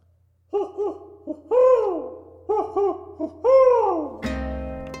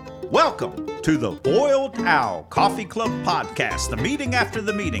Welcome to the Boiled Owl Coffee Club Podcast, the meeting after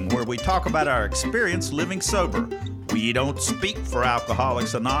the meeting where we talk about our experience living sober. We don't speak for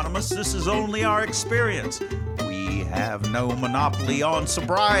Alcoholics Anonymous. This is only our experience. We have no monopoly on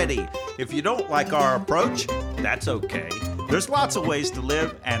sobriety. If you don't like our approach, that's okay. There's lots of ways to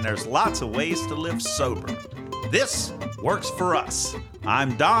live, and there's lots of ways to live sober. This works for us.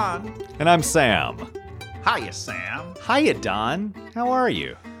 I'm Don. And I'm Sam. Hiya, Sam. Hiya, Don. How are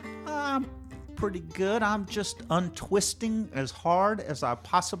you? I'm pretty good. I'm just untwisting as hard as I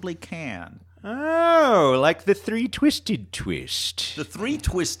possibly can. Oh, like the three-twisted twist. The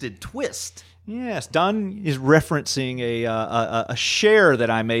three-twisted twist. Yes, Don is referencing a share that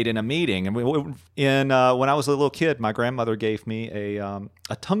I made in a meeting. And when I was a little kid, my grandmother gave me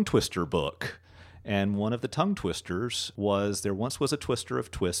a tongue twister book. And one of the tongue twisters was, there once was a twister of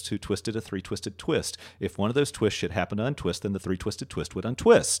twists who twisted a three-twisted twist. If one of those twists should happen to untwist, then the three-twisted twist would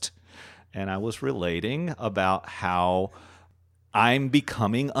untwist. And I was relating about how I'm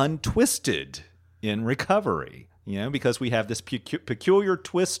becoming untwisted in recovery, because we have this peculiar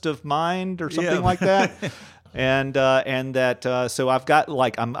twist of mind or something like that. and that, so I've got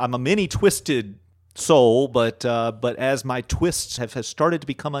I'm a mini twisted soul, but as my twists have started to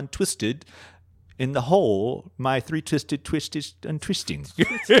become untwisted, in the whole, my three-twisted twist is untwisting.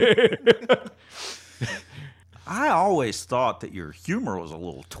 I always thought that your humor was a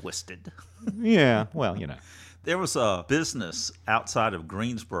little twisted. Yeah, well, There was a business outside of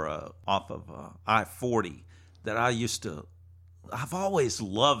Greensboro off of I-40 that I've always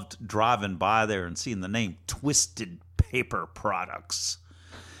loved driving by there and seeing the name Twisted Paper Products.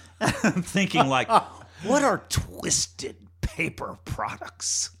 I'm thinking what are Twisted Paper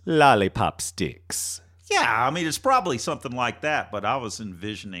Products? Lollipop sticks. Yeah, I mean, it's probably something like that, but I was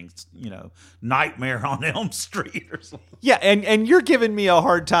envisioning, Nightmare on Elm Street or something. Yeah, and you're giving me a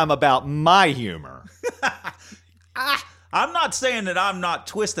hard time about my humor. I'm not saying that I'm not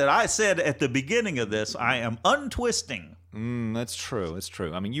twisted. I said at the beginning of this, I am untwisting. That's true. It's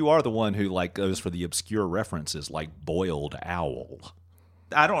true. I mean, you are the one who goes for the obscure references like Boiled Owl.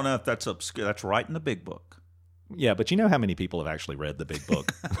 I don't know if that's obscure. That's right in the big book. Yeah, but you know how many people have actually read the big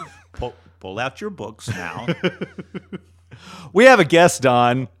book? Pull out your books now. We have a guest,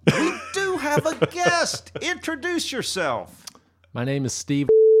 Don. We do have a guest. Introduce yourself. My name is Steve.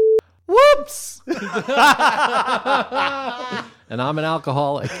 Whoops! And I'm an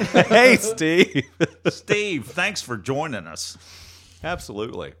alcoholic. Hey, Steve. Steve, thanks for joining us.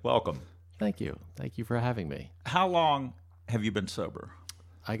 Absolutely. Welcome. Thank you. Thank you for having me. How long have you been sober?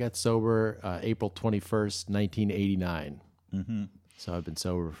 I got sober April 21st, 1989. Mm-hmm. So I've been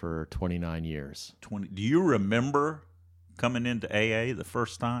sober for 29 years. Do you remember coming into AA the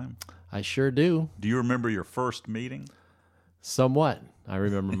first time? I sure do. Do you remember your first meeting? Somewhat. I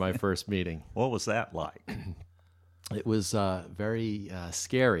remember my first meeting. What was that like? It was very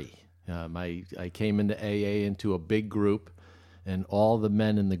scary. I came into AA into a big group, and all the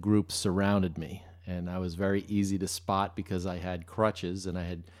men in the group surrounded me. And I was very easy to spot because I had crutches, and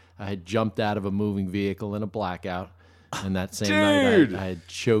I had jumped out of a moving vehicle in a blackout. And that same night, I had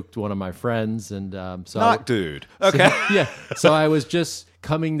choked one of my friends, and Dude. Okay. So I was just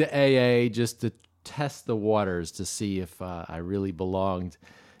coming to AA just to test the waters to see if I really belonged.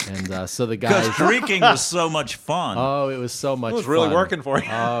 And so the guys, because drinking was so much fun. Oh, it was so much. It was really fun. working for you.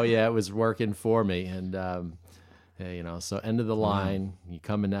 Oh yeah, it was working for me, and. So end of the line, you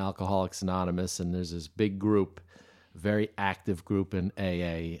come into Alcoholics Anonymous, and there's this big group, very active group in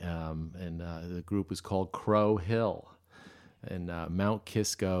AA, and the group was called Crow Hill in Mount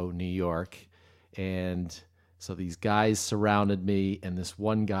Kisco, New York. And so these guys surrounded me, and this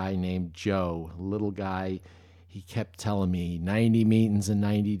one guy named Joe, a little guy, he kept telling me, 90 meetings in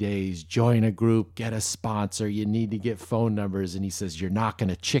 90 days, join a group, get a sponsor, you need to get phone numbers. And he says, you're not going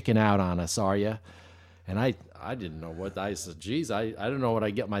to chicken out on us, are you? And I didn't know what I said. Geez, I don't know what I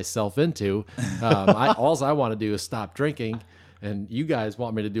get myself into. All I want to do is stop drinking, and you guys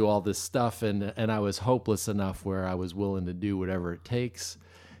want me to do all this stuff. And I was hopeless enough where I was willing to do whatever it takes.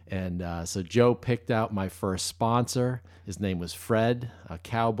 And so Joe picked out my first sponsor. His name was Fred, a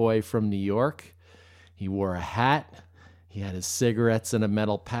cowboy from New York. He wore a hat. He had his cigarettes in a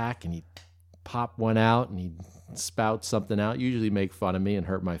metal pack, and he'd pop one out, and he'd spout something out, usually make fun of me and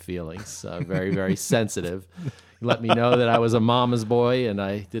hurt my feelings. Very, very sensitive. He let me know that I was a mama's boy, and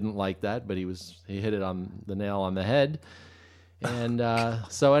I didn't like that, but he hit it on the nail on the head. And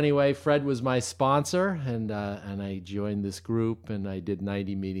so anyway, Fred was my sponsor, and I joined this group, and I did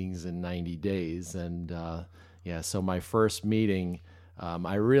 90 meetings in 90 days. And so my first meeting,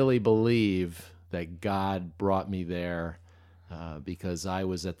 I really believe that God brought me there because I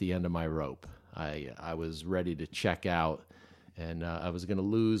was at the end of my rope. I was ready to check out, and I was going to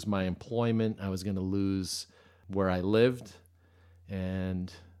lose my employment. I was going to lose where I lived,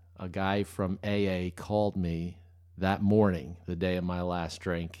 and a guy from AA called me that morning, the day of my last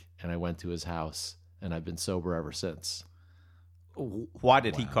drink, and I went to his house, and I've been sober ever since. Why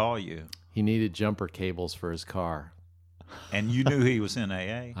did he call you? He needed jumper cables for his car. And you knew he was in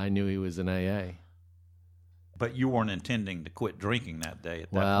AA? I knew he was in AA. But you weren't intending to quit drinking that day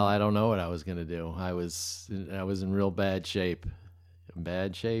at that Well, point. I don't know what I was going to do. I was in real bad shape.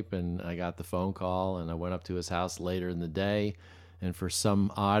 And I got the phone call, and I went up to his house later in the day, and for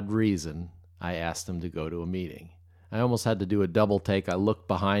some odd reason, I asked him to go to a meeting. I almost had to do a double take. I looked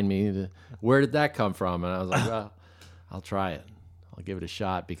behind me. Where did that come from? And I was like, well, I'll try it. I'll give it a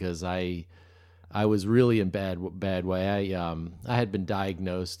shot, because I was really in bad way. I had been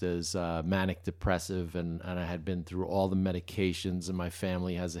diagnosed as manic depressive, and I had been through all the medications, and my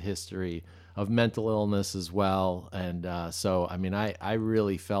family has a history of mental illness as well. And so, I mean, I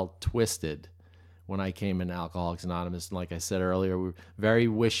really felt twisted when I came in Alcoholics Anonymous. And like I said earlier, we were very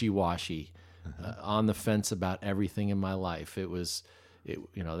wishy-washy, on the fence about everything in my life.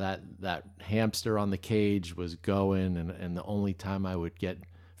 That hamster on the cage was going, and the only time I would get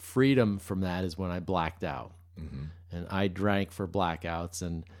freedom from that is when I blacked out. And I drank for blackouts.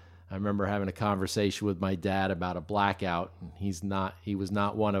 And I remember having a conversation with my dad about a blackout, and he was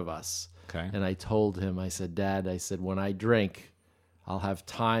not one of us. Okay. And I told him, I said, Dad, when I drink, I'll have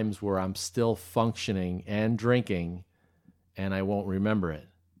times where I'm still functioning and drinking, and I won't remember it.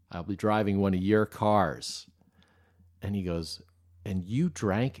 I'll be driving one of your cars. And he goes, and you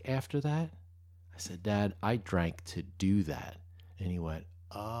drank after that? I said, Dad, I drank to do that. And he went,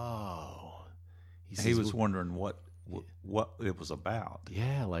 oh. He was wondering what it was about.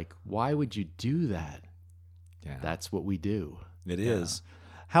 Yeah, like, why would you do that? Yeah. That's what we do. It is.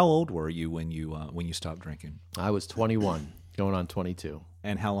 How old were you when you stopped drinking? I was 21, going on 22.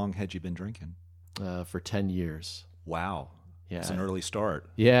 And how long had you been drinking? For 10 years. Wow. Yeah. It's an early start.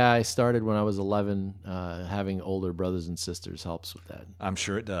 Yeah, I started when I was 11. Having older brothers and sisters helps with that. I'm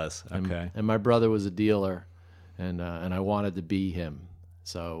sure it does. Okay. And my brother was a dealer, and I wanted to be him.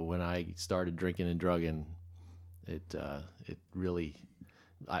 So when I started drinking and drugging, it really,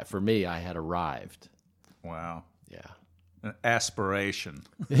 for me, I had arrived. Wow. Yeah. An aspiration.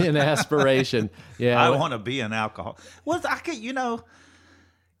 An aspiration. Yeah. I want to be an alcoholic. Well,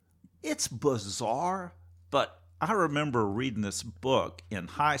 it's bizarre, but I remember reading this book in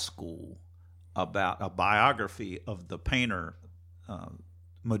high school about a biography of the painter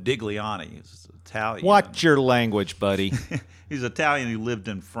Modigliani. He's Italian. Watch your language, buddy. He's Italian. He lived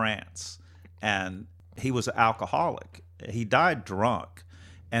in France, and he was an alcoholic. He died drunk,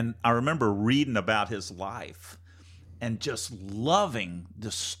 and I remember reading about his life and just loving the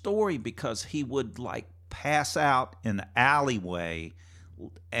story, because he would like pass out in the alleyway,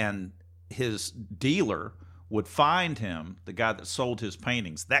 and his dealer would find him, the guy that sold his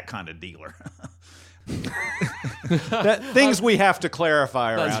paintings, that kind of dealer. Things we have to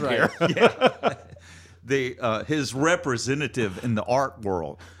clarify around here. His representative in the art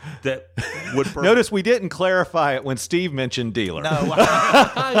world that would Notice we didn't clarify it when Steve mentioned dealer.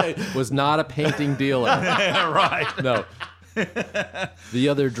 I was not a painting dealer. Right. No. The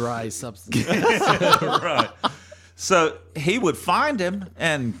other dry substance. Right. So he would find him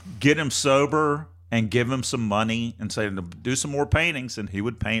and get him sober and give him some money and say, do some more paintings, and he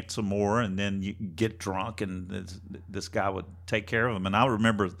would paint some more, and then you get drunk, and this guy would take care of him. And I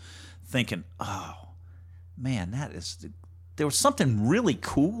remember thinking, oh, man, there was something really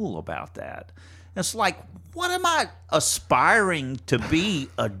cool about that. It's like, what am I aspiring to be?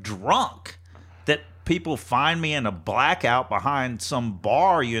 A drunk that people find me in a blackout behind some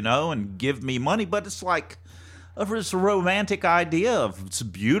bar, and give me money. But it's like, it's a romantic idea of it's a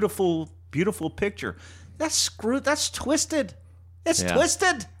beautiful picture. That's twisted. It's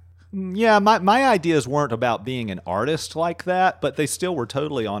twisted. Yeah, my ideas weren't about being an artist like that, but they still were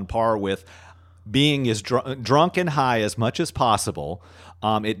totally on par with being as drunk and high as much as possible.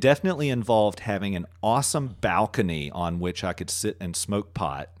 It definitely involved having an awesome balcony on which I could sit and smoke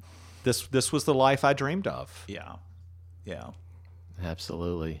pot. This was the life I dreamed of. Yeah.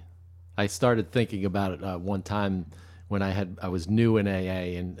 Absolutely. I started thinking about it one time when I was new in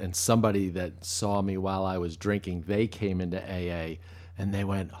AA, and somebody that saw me while I was drinking, they came into AA, and they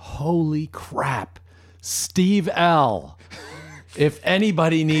went, "Holy crap, Steve L. If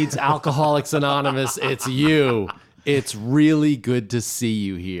anybody needs Alcoholics Anonymous, it's you. It's really good to see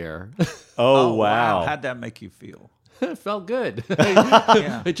you here." Oh, wow. How'd that make you feel? it felt good.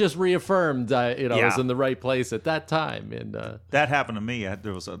 It just reaffirmed, I was Yeah. in the right place at that time. And That happened to me.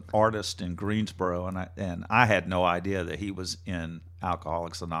 There was an artist in Greensboro, and I had no idea that he was in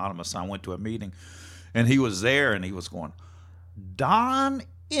Alcoholics Anonymous. I went to a meeting, and he was there, and he was going, Don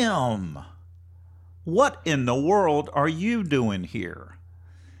M., what in the world are you doing here?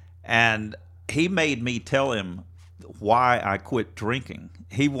 And he made me tell him why I quit drinking.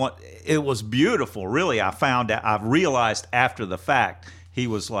 It was beautiful, really. I realized after the fact he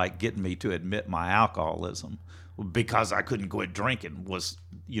was like getting me to admit my alcoholism because I couldn't quit drinking was,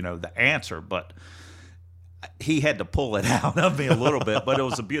 the answer. But he had to pull it out of me a little bit. But it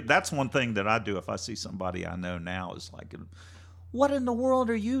was that's one thing that I do if I see somebody I know now is like, what in the world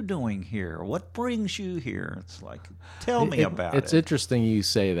are you doing here? What brings you here? It's like, tell me about it. It's interesting you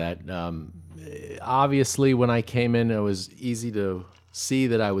say that. Obviously, when I came in, it was easy to see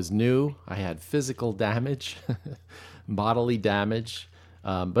that I was new. I had physical damage, bodily damage.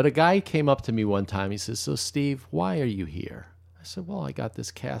 But a guy came up to me one time. He says, "So, Steve, why are you here?" I said, "Well, I got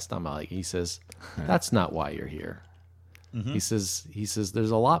this cast on my leg." He says, "That's not why you're here." Mm-hmm. He says,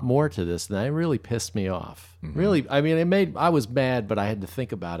 "There's a lot more to this," and that really pissed me off. Mm-hmm. Really, I mean, I was mad, but I had to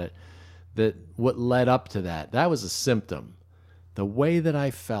think about it. That what led up to that was a symptom. The way that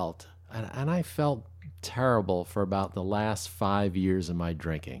I felt, and I felt terrible for about the last 5 years of my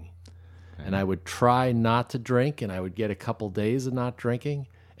drinking. Okay. And I would try not to drink, and I would get a couple days of not drinking,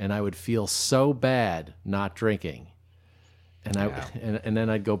 and I would feel so bad not drinking. And and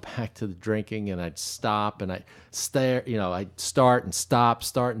then I'd go back to the drinking, and I'd stop, and I'd stare. I'd start and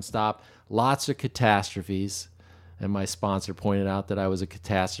stop. Lots of catastrophes. And my sponsor pointed out that I was a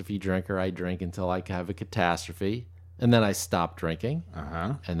catastrophe drinker. I drink until I have a catastrophe, and then I stop drinking,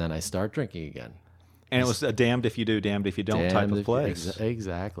 and then I start drinking again. And it was a damned if you do, damned if you don't type of place.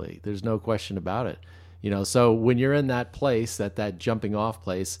 Exactly. There's no question about it. So when you're in that place, that jumping off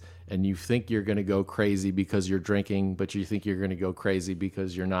place, and you think you're going to go crazy because you're drinking, but you think you're going to go crazy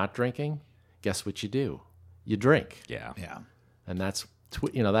because you're not drinking, guess what you do? You drink. Yeah. And that's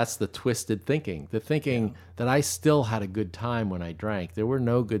that's the twisted thinking. The thinking that I still had a good time when I drank. There were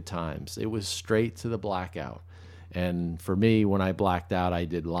no good times. It was straight to the blackout. And for me, when I blacked out, I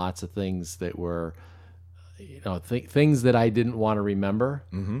did lots of things that were things that I didn't want to remember,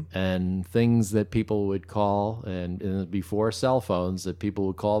 and things that people would call, and before cell phones, that people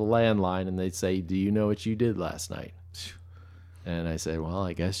would call the landline and they'd say, "Do you know what you did last night?" And I said, "Well,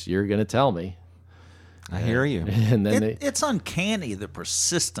 I guess you're going to tell me." I hear you. And then it's uncanny, the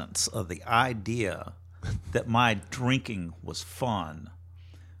persistence of the idea that my drinking was fun.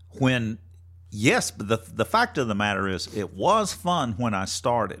 When, yes, but the fact of the matter is, it was fun when I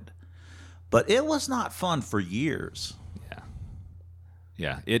started. But it was not fun for years.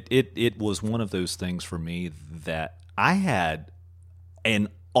 Yeah. It was one of those things for me that I had an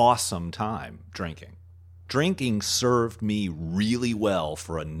awesome time drinking. Drinking served me really well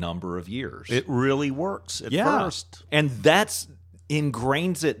for a number of years. It really works at first. And that's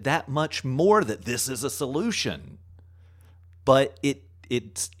ingrains it that much more that this is a solution. But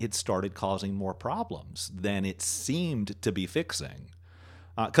it started causing more problems than it seemed to be fixing.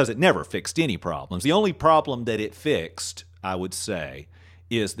 Because it never fixed any problems. The only problem that it fixed, I would say,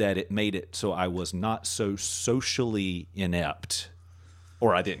 is that it made it so I was not so socially inept,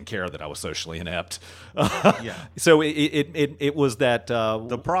 or I didn't care that I was socially inept. So it was that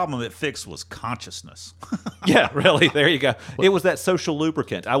the problem it fixed was consciousness. Yeah, really. There you go. It was that social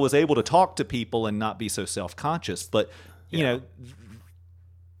lubricant. I was able to talk to people and not be so self-conscious, but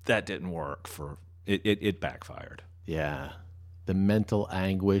that didn't work. It backfired. Yeah. The mental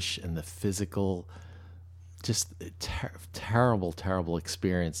anguish and the physical, just terrible, terrible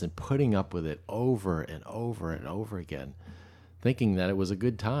experience, and putting up with it over and over and over again, thinking that it was a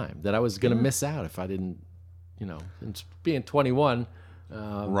good time, that I was going to miss out if I didn't, and being 21.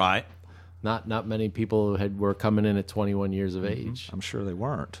 Right. Not many people were coming in at 21 years of age. I'm sure they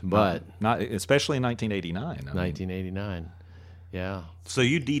weren't. But not especially in 1989. 1989. Yeah. So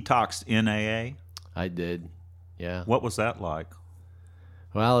you detoxed in AA? I did. Yeah. What was that like?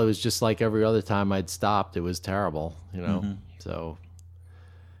 Well, it was just like every other time I'd stopped. It was terrible, So,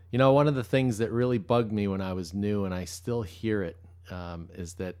 one of the things that really bugged me when I was new, and I still hear it,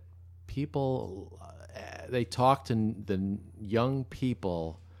 is that people, they talk to the young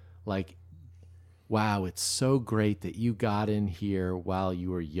people like, "Wow, it's so great that you got in here while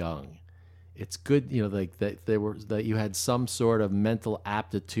you were young. It's good, like that you had some sort of mental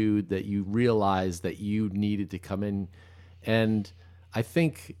aptitude, that you realized that you needed to come in." And I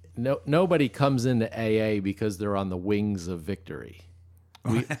think nobody comes into AA because they're on the wings of victory.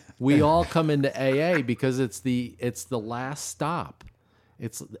 We all come into AA because it's the last stop.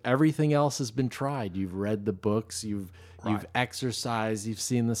 It's everything else has been tried. You've read the books, you've exercised, you've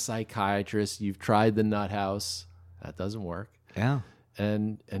seen the psychiatrist, you've tried the nut house. That doesn't work. Yeah.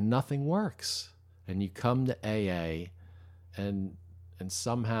 And nothing works. And you come to AA and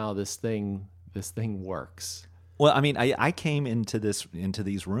somehow this thing works. Well, I mean, I came into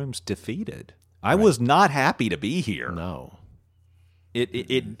these rooms defeated. I was not happy to be here. No.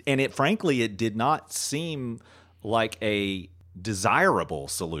 It frankly, it did not seem like a desirable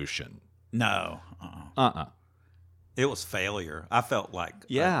solution. No. It was failure. I felt like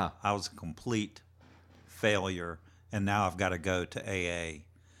I was a complete failure, and now I've got to go to AA,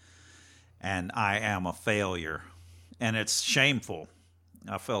 and I am a failure, and it's shameful.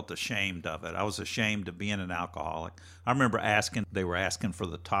 I felt ashamed of it. I was ashamed of being an alcoholic. I remember they were asking for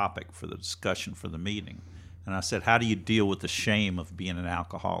the topic for the discussion for the meeting, and I said, how do you deal with the shame of being an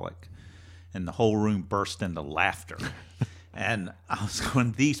alcoholic? And the whole room burst into laughter. And I was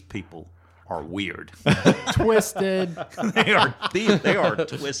going, these people are weird. Twisted. They are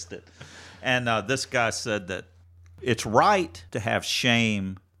twisted. And this guy said that it's right to have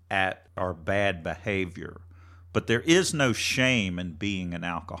shame at our bad behavior, but there is no shame in being an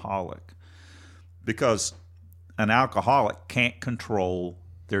alcoholic, because an alcoholic can't control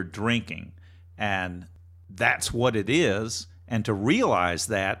their drinking, and that's what it is. And to realize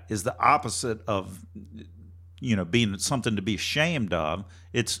that is the opposite of being something to be ashamed of.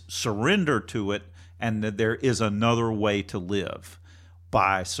 It's surrender to it, and that there is another way to live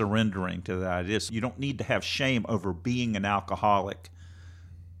by surrendering to that. You don't need to have shame over being an alcoholic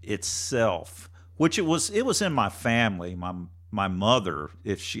itself, which it was in my family. My mother,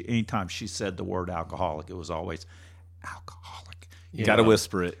 anytime she said the word alcoholic, it was always alcoholic. You got to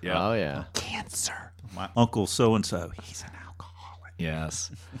whisper it. Yeah. Oh yeah. Cancer. My uncle so and so, he's an alcoholic.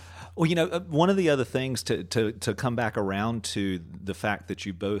 Yes. Well, one of the other things to come back around to the fact that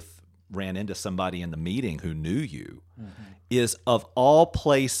you both ran into somebody in the meeting who knew you is, of all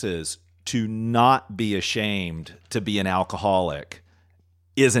places to not be ashamed to be an alcoholic,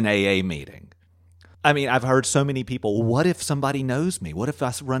 is an AA meeting. I mean, I've heard so many people, what if somebody knows me? What if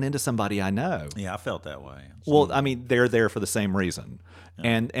I run into somebody I know? Yeah, I felt that way. Well, I mean, they're there for the same reason.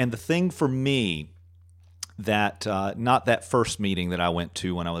 Yeah. And the thing for me that, not that first meeting that I went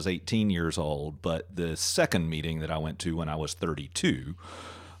to when I was 18 years old, but the second meeting that I went to when I was 32,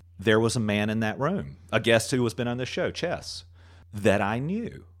 there was a man in that room, a guest who has been on the show, Chess, that I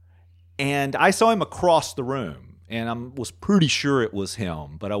knew. And I saw him across the room, and I was pretty sure it was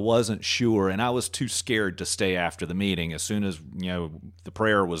him, but I wasn't sure, and I was too scared to stay after the meeting. As soon as the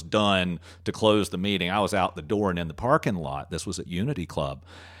prayer was done to close the meeting, I was out the door and in the parking lot. This was at Unity Club.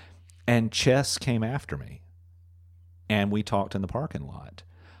 And Chess came after me, and we talked in the parking lot.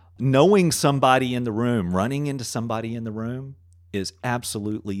 Knowing somebody in the room, running into somebody in the room, is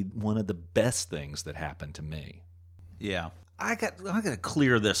absolutely one of the best things that happened to me. Yeah. I got to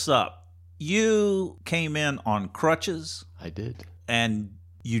clear this up. You came in on crutches. I did. And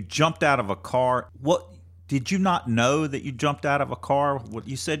you jumped out of a car. What, did you not know that you jumped out of a car? What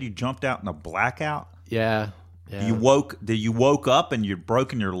you said, you jumped out in a blackout? Yeah. Did you woke up and you'd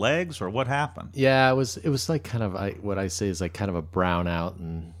broken your legs, or what happened? Yeah, it was like kind of what I say is like kind of a brownout,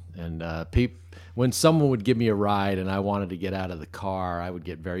 and when someone would give me a ride and I wanted to get out of the car, I would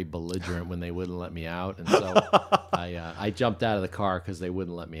get very belligerent when they wouldn't let me out, and so I jumped out of the car because they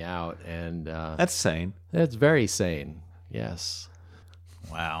wouldn't let me out, and that's sane. That's very sane. Yes.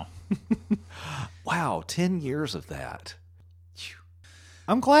 Wow. Wow, 10 years of that.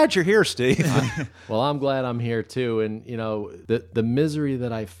 I'm glad you're here, Steve. Well, I'm glad I'm here too, and the misery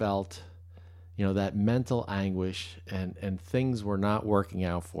that I felt, that mental anguish, and things were not working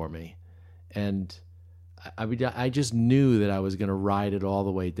out for me. And I just knew that I was going to ride it all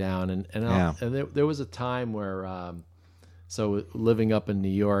the way down. And there was a time where, so living up in New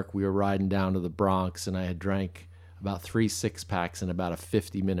York, we were riding down to the Bronx, and I had drank about 3 6-packs in about a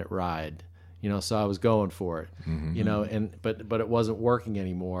 50-minute ride. So I was going for it, but it wasn't working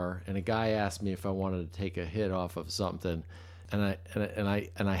anymore. And a guy asked me if I wanted to take a hit off of something, and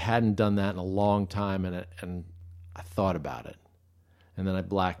I hadn't done that in a long time, and I thought about it, and then I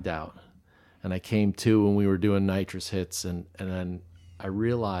blacked out. And I came to when we were doing nitrous hits, and then I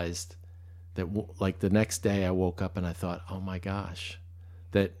realized that like the next day I woke up and I thought, oh my gosh,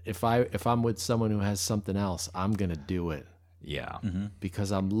 that if I'm with someone who has something else, I'm gonna do it. Yeah. Mm-hmm.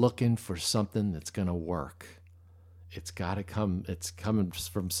 Because I'm looking for something that's gonna work. It's gotta come. It's coming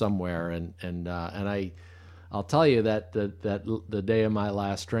from somewhere, and I'll tell you that the day of my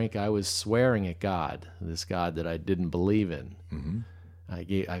last drink, I was swearing at God, this God that I didn't believe in. Mm-hmm.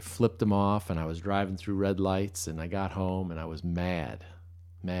 I flipped him off, and I was driving through red lights, and I got home, and I was mad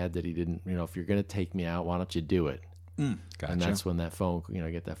that he didn't. If you're going to take me out, why don't you do it? Gotcha. And that's when that phone, I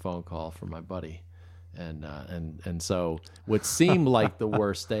get that phone call from my buddy, and so what seemed like the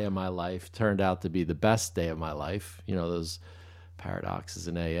worst day of my life turned out to be the best day of my life. Those paradoxes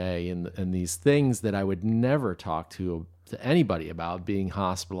in AA and these things that I would never talk to anybody about, being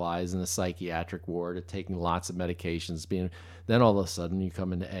hospitalized in a psychiatric ward, taking lots of medications, then all of a sudden you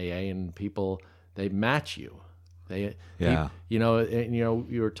come into AA and people, they match you. You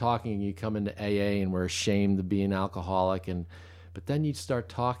were talking, you come into AA and we're ashamed to be an alcoholic, but then you start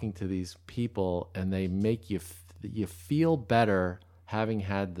talking to these people and they make you feel better having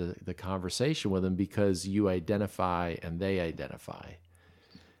had the conversation with them, because you identify and they identify.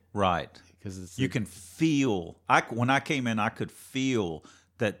 Right. Because you can feel. When I came in, I could feel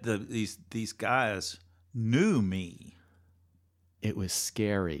that these guys knew me. It was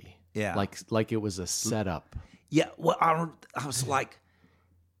scary. Yeah. Like it was a setup. Yeah. Well, I was like,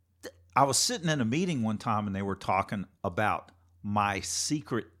 I was sitting in a meeting one time and they were talking about my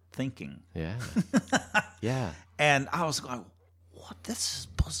secret thinking. Yeah. Yeah. And I was like, what? This is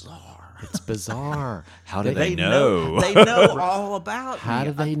bizarre. It's bizarre. How do they know? They know all about me. How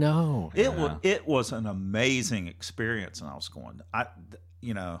do they know? It was an amazing experience, and I was going,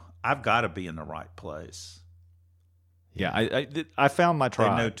 I've got to be in the right place. Yeah, I found my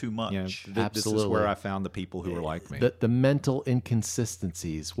tribe. They know too much. This is where I found the people who were like me. The mental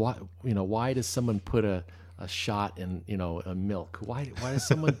inconsistencies. Why does someone put a shot in a milk? Why does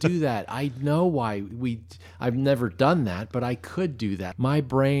someone do that? I know why. I've never done that, but I could do that. My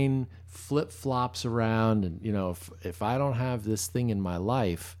brain flip-flops around, and if I don't have this thing in my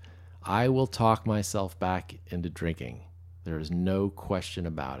life, I will talk myself back into drinking. There is no question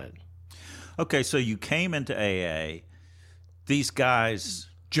about it. Okay, so you came into AA. These guys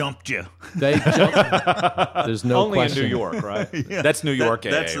jumped you. They jumped. There's no Only question. in New York, right? Yeah. That's New York AA.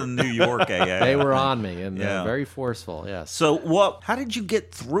 That's the New York AA. They were on me, and Yeah. very forceful, yes. So how did you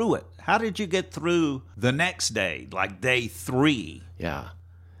get through it? How did you get through the next day, like day 3? Yeah.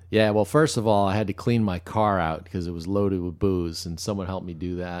 Yeah, well, first of all, I had to clean my car out because it was loaded with booze, and someone helped me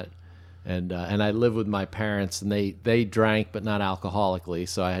do that. And I lived with my parents, and they drank, but not alcoholically,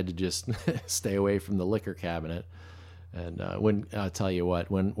 so I had to just stay away from the liquor cabinet. And when I'll tell you what,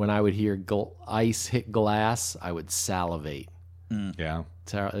 when I would hear ice hit glass, I would salivate. Yeah.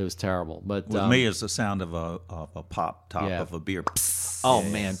 It was terrible. But With me, it's the sound of a pop top Yeah. of a beer. Oh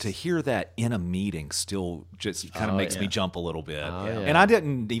man, to hear that in a meeting still just kind of makes me jump a little bit. Oh, yeah. And I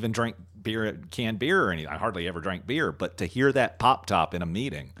didn't even drink canned beer or anything. I hardly ever drank beer, but to hear that pop top in a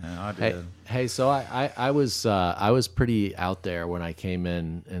meeting. Yeah, I did. Hey, so I was pretty out there when I came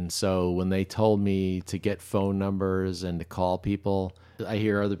in, and so when they told me to get phone numbers and to call people, I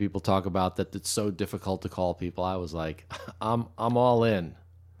hear other people talk about that it's so difficult to call people. I was like, I'm all in.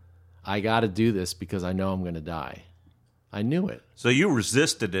 I got to do this because I know I'm going to die. I knew it. So you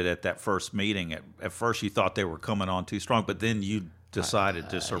resisted it at that first meeting. At first, you thought they were coming on too strong, but then you decided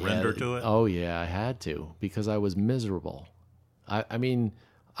to surrender to it? Oh, yeah, I had to because I was miserable. I mean,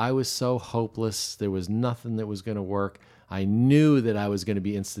 I was so hopeless. There was nothing that was going to work. I knew that I was going to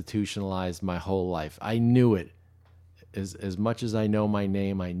be institutionalized my whole life. I knew it. As much as I know my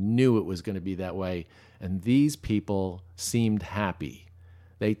name, I knew it was going to be that way. And these people seemed happy.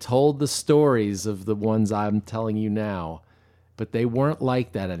 They told the stories of the ones I'm telling you now, but they weren't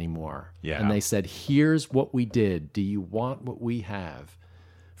like that anymore. Yeah. And they said, here's what we did. Do you want what we have?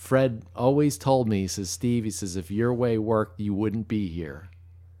 Fred always told me, he says, Steve, he says, if your way worked, you wouldn't be here.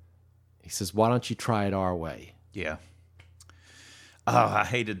 He says, why don't you try it our way? Yeah. I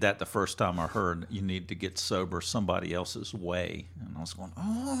hated that the first time I heard you need to get sober somebody else's way. And I was going,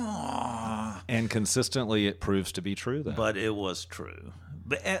 And consistently it proves to be true then. But it was true.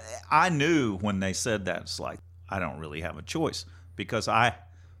 But I knew when they said that, it's like, I don't really have a choice. Because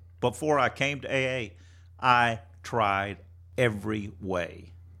before I came to AA, I tried every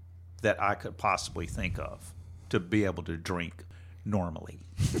way that I could possibly think of to be able to drink normally.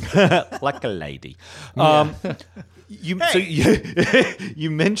 Like a lady. You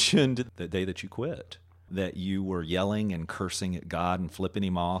mentioned the day that you quit, that you were yelling and cursing at God and flipping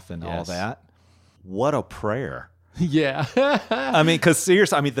him off and all Yes. that. What a prayer. Yeah. I mean, because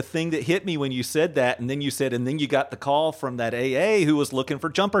seriously, the thing that hit me when you said that, and then you got the call from that AA who was looking for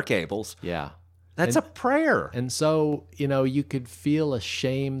jumper cables. Yeah. That's a prayer. And so, you could feel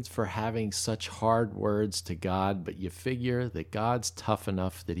ashamed for having such hard words to God, but you figure that God's tough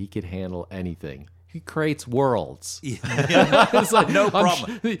enough that he could handle anything. he creates worlds. It's like, no I'm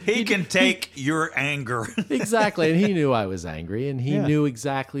problem. He can take your anger. Exactly. And he knew I was angry, and he Yeah. knew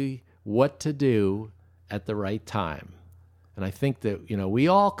exactly what to do at the right time. And I think that, we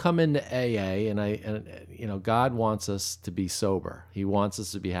all come into AA, and God wants us to be sober. He wants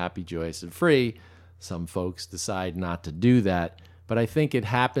us to be happy, joyous, and free. Some folks decide not to do that, but I think it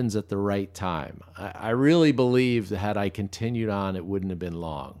happens at the right time. I really believe that had I continued on, it wouldn't have been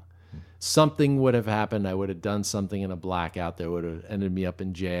long. Something would have happened. I would have done something in a blackout that would have ended me up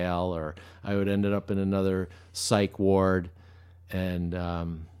in jail, or I would have ended up in another psych ward. And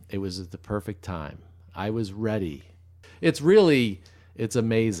it was at the perfect time. I was ready. It's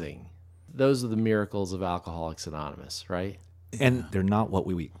amazing. Those are the miracles of Alcoholics Anonymous, right? And they're not what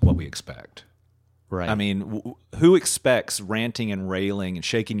we expect. Right. I mean, who expects ranting and railing and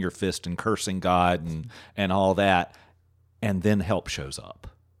shaking your fist and cursing God and all that, and then help shows up?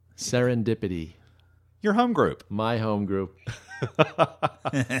 Serendipity. Your home group. My home group.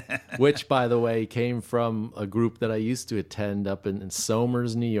 Which, by the way, came from a group that I used to attend up in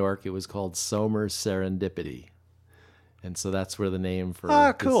Somers, New York. It was called Somers Serendipity. And so that's where the name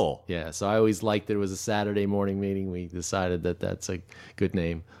for cool. Yeah, so I always liked that it was a Saturday morning meeting. We decided that that's a good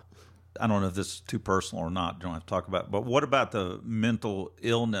name. I don't know if this is too personal or not. Don't have to talk about it. But what about the mental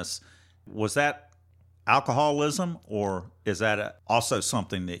illness? Was that alcoholism, or is that also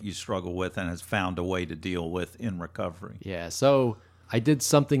something that you struggle with and has found a way to deal with in recovery? Yeah, so I did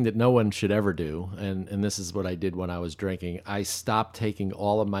something that no one should ever do, and this is what I did when I was drinking. I stopped taking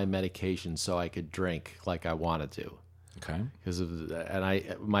all of my medications so I could drink like I wanted to. Okay.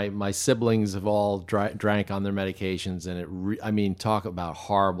 My siblings have all drank on their medications, and talk about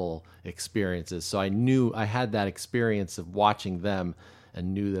horrible experiences. So I knew I had that experience of watching them,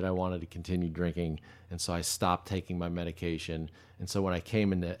 and knew that I wanted to continue drinking, and so I stopped taking my medication. And so when I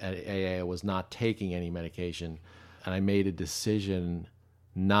came into AA, I was not taking any medication, and I made a decision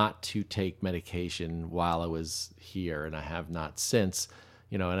not to take medication while I was here, and I have not since.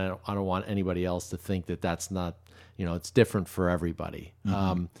 And I don't want anybody else to think that that's not. It's different for everybody.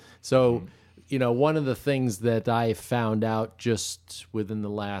 Mm-hmm. One of the things that I found out just within the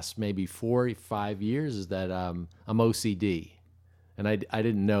last maybe 4 or 5 years is that I'm OCD. And I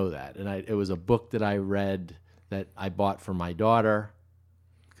didn't know that. And it was a book that I read that I bought for my daughter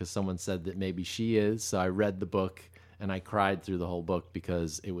because someone said that maybe she is. So I read the book and I cried through the whole book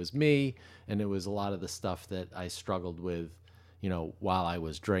because it was me, and it was a lot of the stuff that I struggled with, while I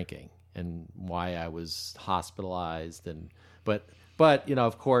was drinking, and why I was hospitalized. But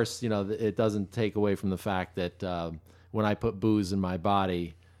of course, it doesn't take away from the fact that when I put booze in my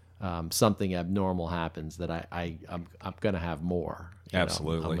body, something abnormal happens that I'm going to have more.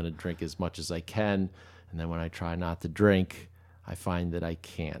 Absolutely. I'm going to drink as much as I can, and then when I try not to drink, I find that I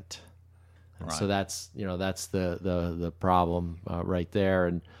can't. And Right. so that's the problem right there.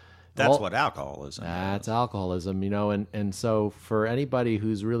 And That's what alcoholism that's is. alcoholism, and so for anybody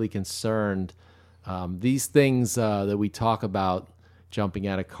who's really concerned, these things that we talk about, jumping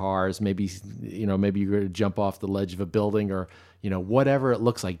out of cars, maybe you're going to jump off the ledge of a building, or whatever it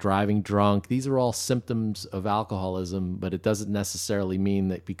looks like, driving drunk. These are all symptoms of alcoholism, but it doesn't necessarily mean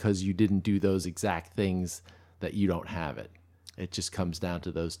that because you didn't do those exact things that you don't have it. It just comes down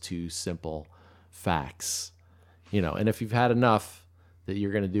to those two simple facts, and if you've had enough, that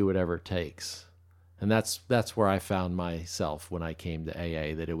you're going to do whatever it takes. And that's where I found myself when I came to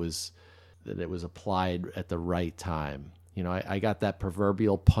AA, that it was applied at the right time. I got that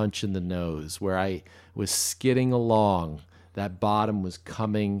proverbial punch in the nose where I was skidding along, that bottom was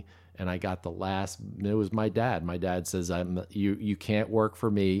coming, and I got it was my dad. My dad says, you can't work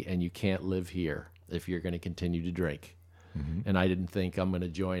for me, and you can't live here if you're going to continue to drink. Mm-hmm. And I didn't think I'm going to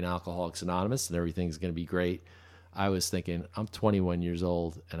join Alcoholics Anonymous and everything's going to be great. I was thinking, I'm 21 years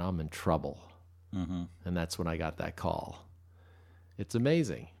old and I'm in trouble. Mm-hmm. And that's when I got that call. It's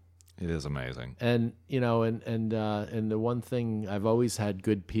amazing. It is amazing. And, and the one thing, I've always had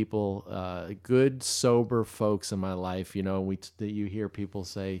good people, good, sober folks in my life, you hear people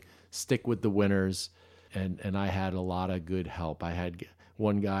say, stick with the winners. And I had a lot of good help. I had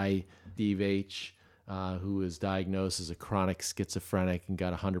one guy, Steve H., who was diagnosed as a chronic schizophrenic and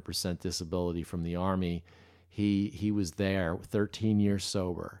got 100% disability from the Army. He was there, 13 years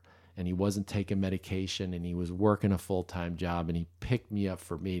sober, and he wasn't taking medication, and he was working a full-time job, and he picked me up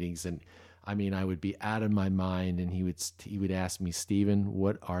for meetings. And I would be out of my mind, and he would ask me, Stephen,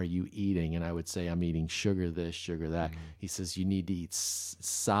 what are you eating? And I would say, I'm eating sugar this, sugar that. Mm-hmm. He says, you need to eat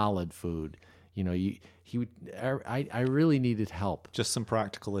solid food. I really needed help. Just some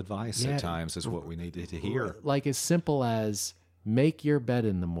practical advice at times is what we needed to hear. Like as simple as make your bed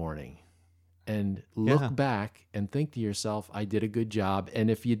in the morning. and look back and think to yourself, I did a good job. And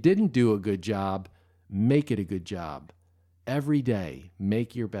if you didn't do a good job, make it a good job. Every day,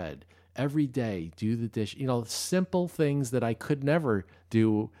 make your bed. Every day, do the dish. Simple things that I could never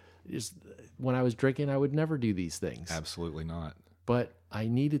do. When I was drinking, I would never do these things. Absolutely not. But I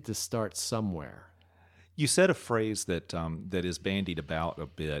needed to start somewhere. You said a phrase that that is bandied about a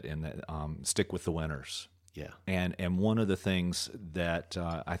bit, and that stick with the winners. Yeah. And one of the things that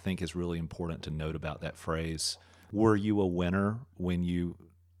I think is really important to note about that phrase, were you a winner when you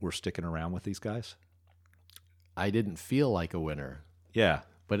were sticking around with these guys? I didn't feel like a winner. Yeah.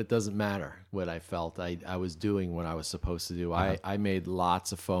 But it doesn't matter what I felt. I was doing what I was supposed to do. I made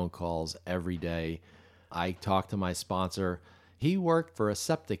lots of phone calls every day. I talked to my sponsor. He worked for a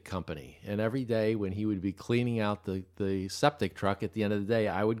septic company, and every day when he would be cleaning out the septic truck at the end of the day,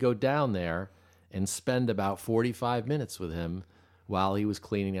 I would go down there and spend about 45 minutes with him while he was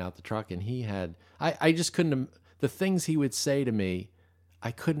cleaning out the truck. And he had, I just couldn't, the things he would say to me,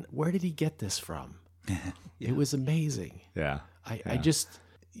 I couldn't, where did he get this from? It was amazing. Yeah. I just,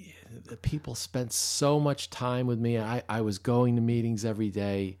 the people spent so much time with me. I was going to meetings every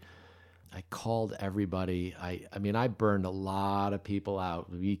day. I called everybody. I mean, I burned a lot of people out.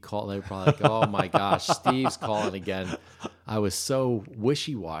 They were probably like, oh my gosh, Steve's calling again. I was so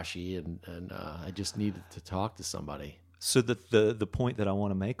wishy-washy, and I just needed to talk to somebody. So the point that I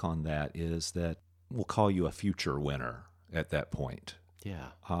want to make on that is that we'll call you a future winner at that point.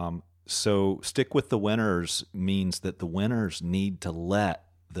 Yeah. So stick with the winners means that the winners need to let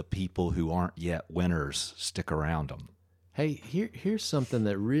the people who aren't yet winners stick around them. Hey, here's something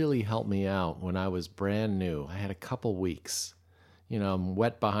that really helped me out when I was brand new. I had a couple weeks. I'm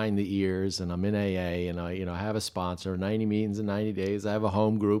wet behind the ears, and I'm in AA, and I have a sponsor, 90 meetings in 90 days. I have a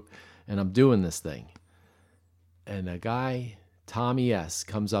home group, and I'm doing this thing. And a guy, Tommy S.,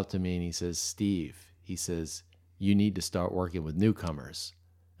 comes up to me, and he says, Steve, he says, you need to start working with newcomers.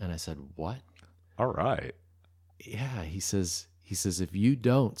 And I said, what? All right. Yeah, he says, if you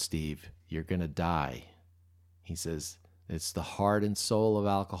don't, Steve, you're going to die. He says, it's the heart and soul of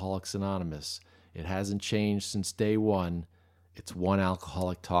Alcoholics Anonymous. It hasn't changed since day one. It's one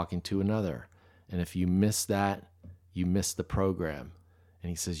alcoholic talking to another. And if you miss that, you miss the program. And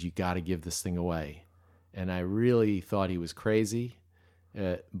he says, you got to give this thing away. And I really thought he was crazy,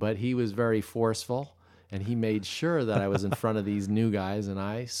 but he was very forceful. And he made sure that I was in front of these new guys. And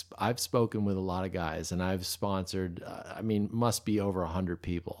I've spoken with a lot of guys, and I've sponsored, must be over 100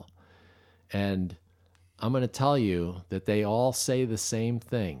 people. And I'm going to tell you that they all say the same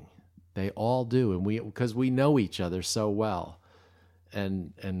thing. They all do, and because we know each other so well.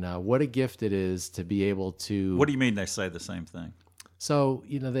 And what a gift it is to be able to. What do you mean they say the same thing? So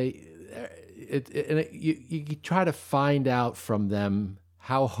you try to find out from them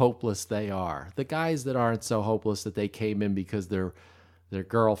how hopeless they are. The guys that aren't so hopeless that they came in because their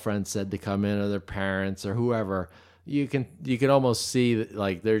girlfriend said to come in, or their parents, or whoever. You can almost see that,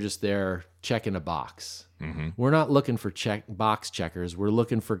 like, they're just there checking a box. Mm-hmm. We're not looking for box checkers. We're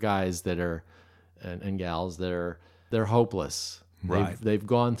looking for guys that are and gals that they're hopeless. Right. They've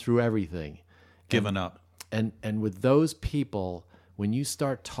gone through everything, Given up. And with those people, when you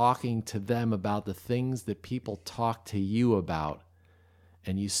start talking to them about the things that people talk to you about,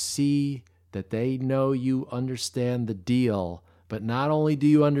 and you see that they know you understand the deal, but not only do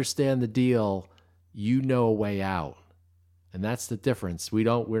you understand the deal, you know a way out. And that's the difference.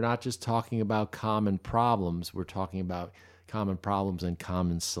 We're not just talking about common problems. We're talking about common problems and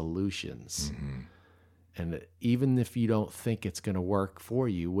common solutions. Mm-hmm. And even if you don't think it's going to work for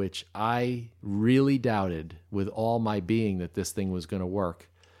you, which I really doubted with all my being that this thing was going to work.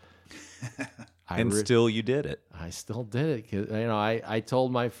 Still you did it. I still did it. 'Cause, I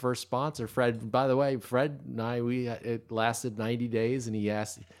told my first sponsor, Fred, by the way, Fred and I, it lasted 90 days, and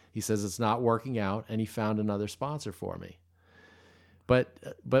he says it's not working out, and he found another sponsor for me.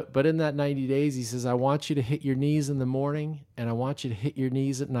 But in that 90 days, he says, I want you to hit your knees in the morning, and I want you to hit your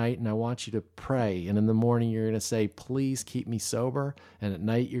knees at night, and I want you to pray. And in the morning, you're going to say, please keep me sober. And at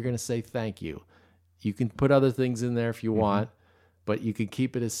night, you're going to say, thank you. You can put other things in there if you want, but you can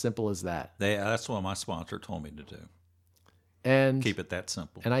keep it as simple as that. That's what my sponsor told me to do. And keep it that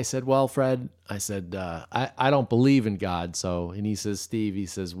simple. And I said, well, Fred, I don't believe in God. And he says, Steve, he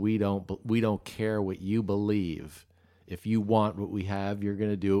says, we don't care what you believe. If you want what we have, you're going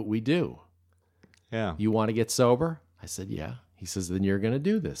to do what we do. Yeah. You want to get sober? I said, yeah. He says, then you're going to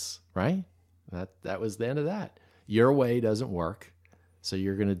do this, right? That was the end of that. Your way doesn't work, so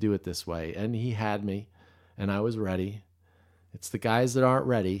you're going to do it this way. And he had me, and I was ready. It's the guys that aren't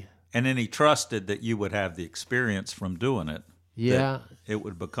ready. And then he trusted that you would have the experience from doing it Yeah. it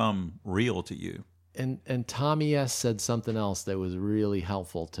would become real to you. And Tommy S. said something else that was really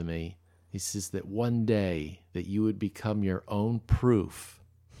helpful to me. He says that one day that you would become your own proof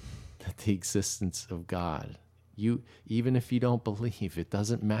that the existence of God. You, even if you don't believe, it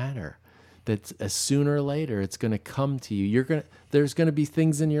doesn't matter. That sooner or later it's going to come to you. There's going to be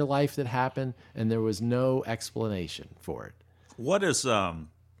things in your life that happen, and there was no explanation for it. What is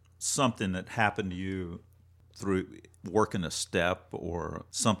something that happened to you through working a step or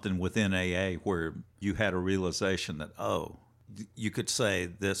something within AA where you had a realization that, oh, you could say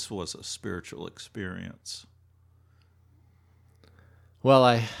this was a spiritual experience? Well,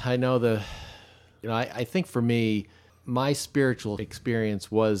 I know I think for me, my spiritual experience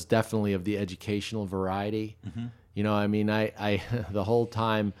was definitely of the educational variety. Mm-hmm. You know, I mean, I the whole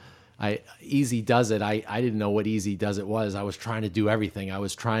time, Easy Does It, I didn't know what Easy Does It was. I was trying to do everything. I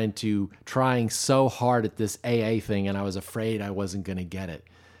was trying so hard at this AA thing, and I was afraid I wasn't going to get it.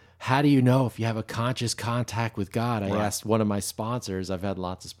 How do you know if you have a conscious contact with God? I asked one of my sponsors. I've had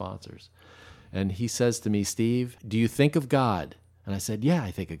lots of sponsors. And he says to me, Steve, do you think of God? And I said, yeah,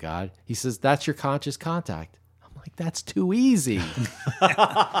 I think of God. He says, that's your conscious contact. I'm like, that's too easy.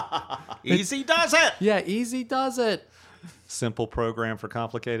 Easy does it. Yeah, Easy Does It. Simple program for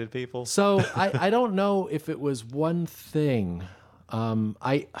complicated people. So I don't know if it was one thing. I'm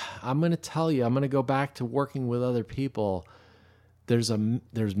going to tell you, I'm going to go back to working with other people. There's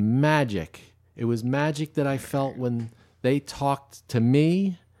magic. It was magic that I felt when they talked to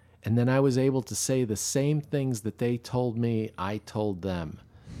me, and then I was able to say the same things that they told me, I told them.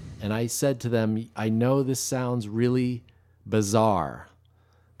 And I said to them, I know this sounds really bizarre,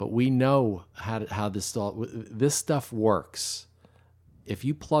 but we know how this stuff works. If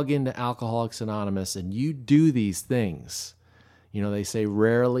you plug into Alcoholics Anonymous and you do these things, you know, they say,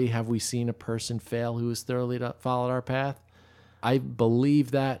 rarely have we seen a person fail who has thoroughly followed our path. I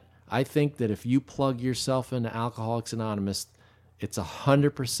believe that. I think that if you plug yourself into Alcoholics Anonymous, it's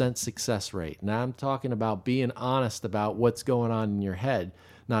 100% success rate. Now I'm talking about being honest about what's going on in your head,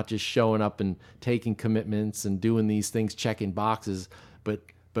 not just showing up and taking commitments and doing these things, checking boxes,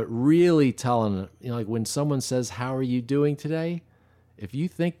 but really telling, you know, like when someone says, how are you doing today? If you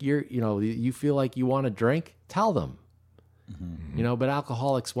think you feel like you want to drink, tell them. Mm-hmm. You know, but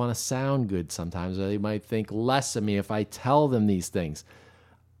alcoholics want to sound good sometimes. Or they might think less of me if I tell them these things.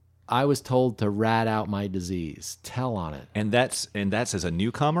 I was told to rat out my disease, tell on it. And that's as a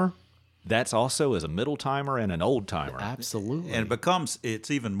newcomer. That's also as a middle timer and an old timer. Absolutely. And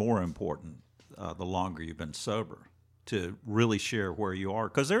it's even more important the longer you've been sober to really share where you are.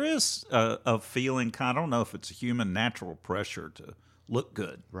 Because there is a feeling, I don't know if it's a human natural pressure to look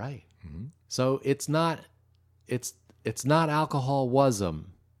good. Right. Mm-hmm. So it's not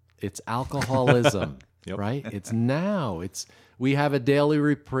alcoholism, it's alcoholism. Yep. Right? We have a daily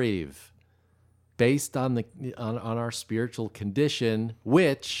reprieve based on our spiritual condition,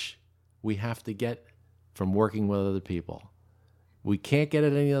 which we have to get from working with other people. We can't get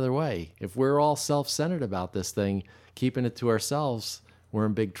it any other way. If we're all self-centered about this thing, keeping it to ourselves, we're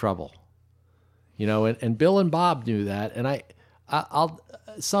in big trouble. You know, and Bill and Bob knew that, and an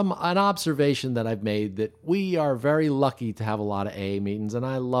observation that I've made, that we are very lucky to have a lot of AA meetings, and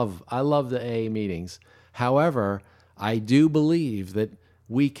I love the AA meetings. However, I do believe that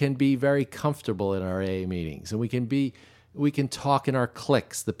we can be very comfortable in our AA meetings, and we can talk in our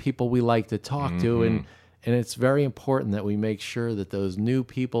cliques, the people we like to talk to, and it's very important that we make sure that those new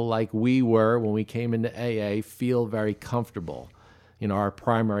people, like we were when we came into AA, feel very comfortable. You know, our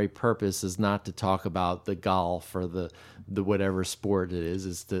primary purpose is not to talk about the golf or the whatever sport it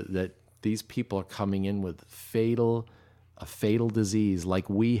is that these people are coming in with a fatal disease like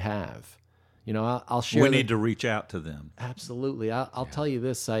we have. You know, I'll share. We need to reach out to them. Absolutely. I'll tell you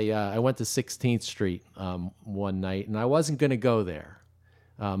this. I went to 16th Street one night, and I wasn't going to go there,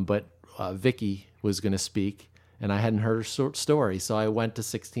 but Vicky was going to speak, and I hadn't heard her story, so I went to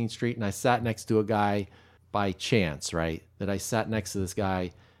 16th Street, and I sat next to a guy by chance, right? That I sat next to this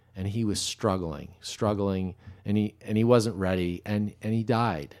guy, and he was struggling, and he wasn't ready, and he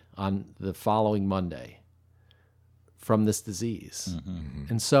died on the following Monday from this disease. Mm-hmm.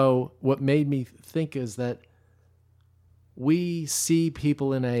 And so what made me think is that we see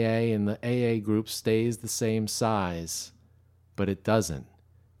people in AA, and the AA group stays the same size, but it doesn't.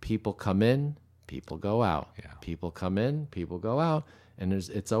 People come in, people go out. Yeah. People come in, people go out, and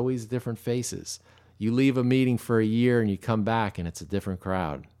it's always different faces. You leave a meeting for a year and you come back and it's a different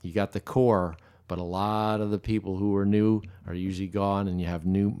crowd. You got the core, but a lot of the people who are new are usually gone, and you have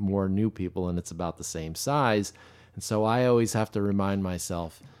more new people, and it's about the same size. And so I always have to remind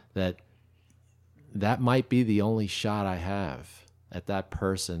myself that that might be the only shot I have at that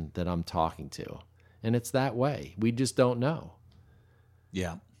person that I'm talking to. And it's that way. We just don't know.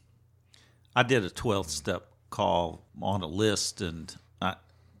 Yeah. I did a 12-step call on a list, and I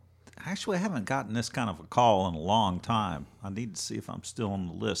haven't gotten this kind of a call in a long time. I need to see if I'm still on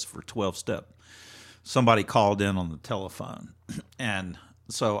the list for 12-step. Somebody called in on the telephone, and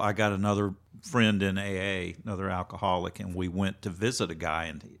so I got another friend in AA, another alcoholic, and we went to visit a guy,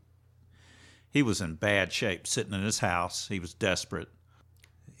 and he was in bad shape, sitting in his house. He was desperate.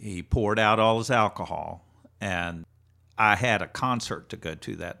 He poured out all his alcohol, and I had a concert to go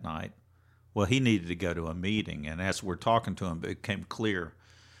to that night. Well, he needed to go to a meeting, and as we're talking to him, it became clear,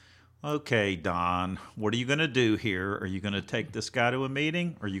 okay, Don, what are you going to do here? Are you going to take this guy to a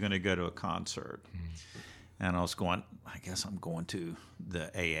meeting, or are you going to go to a concert? And I was going, I guess I'm going to the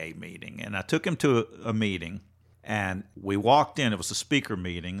AA meeting. And I took him to a meeting, and we walked in. It was a speaker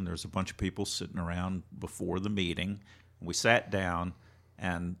meeting, and there was a bunch of people sitting around before the meeting. We sat down,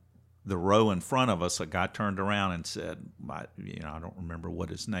 and the row in front of us, a guy turned around and said, I don't remember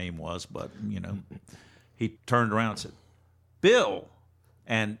what his name was, but, he turned around and said, Bill,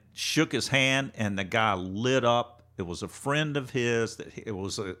 and shook his hand, and the guy lit up. It was a friend of his, it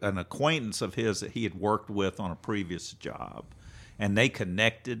was an acquaintance of his that he had worked with on a previous job, and they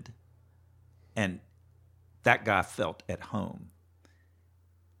connected, and that guy felt at home.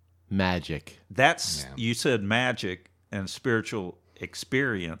 Magic. You said magic and spiritual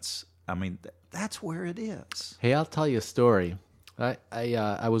experience. I mean, that's where it is. Hey, I'll tell you a story.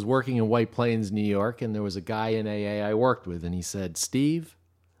 I was working in White Plains, New York, and there was a guy in AA I worked with, and he said, Steve,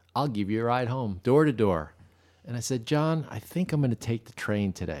 I'll give you a ride home, door to door. And I said, John, I think I'm going to take the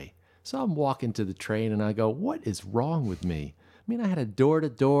train today. So I'm walking to the train, and I go, what is wrong with me? I mean, I had a door to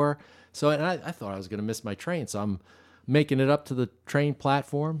door. So and I thought I was going to miss my train. So I'm making it up to the train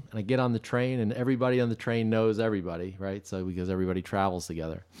platform, and I get on the train, and everybody on the train knows everybody, right? So because everybody travels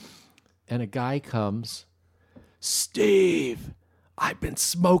together. And a guy comes, Steve, I've been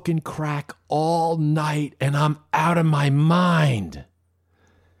smoking crack all night, and I'm out of my mind.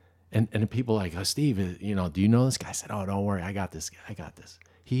 And people are like, oh, Steve, do you know this guy? I said, oh, don't worry, I got this.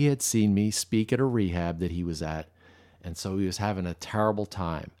 He had seen me speak at a rehab that he was at, and so he was having a terrible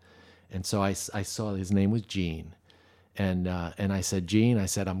time. And so I saw his name was Gene, and I said, Gene,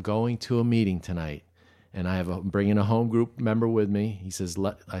 I'm going to a meeting tonight, and I'm bringing a home group member with me. He says,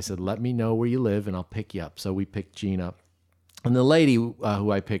 let me know where you live, and I'll pick you up. So we picked Gene up, and the lady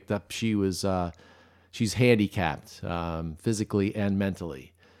who I picked up, she's handicapped physically and mentally.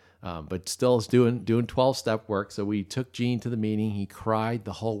 But still is doing 12-step work. So we took Gene to the meeting. He cried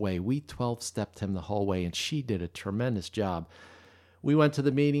the whole way. We 12-stepped him the whole way, and she did a tremendous job. We went to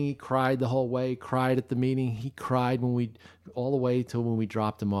the meeting. He cried the whole way, cried at the meeting. He cried all the way till when we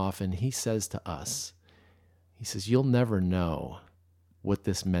dropped him off. And he says to us, he says, you'll never know what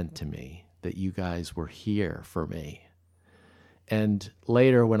this meant to me, that you guys were here for me. And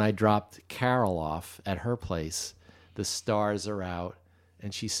later when I dropped Carol off at her place, the stars are out.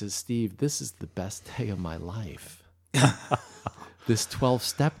 And she says, Steve, this is the best day of my life. This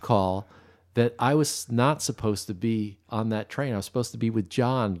 12-step call that I was not supposed to be on that train. I was supposed to be with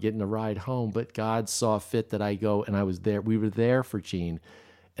John getting a ride home, but God saw fit that I go, and I was there. We were there for Gene.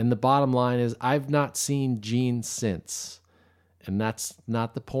 And the bottom line is I've not seen Gene since. And that's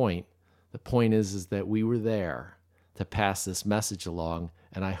not the point. The point is that we were there to pass this message along,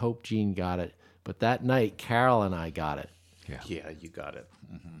 and I hope Gene got it. But that night, Carol and I got it. Yeah, you got it.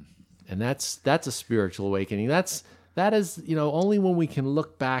 Mm-hmm. And that's a spiritual awakening. That is, only when we can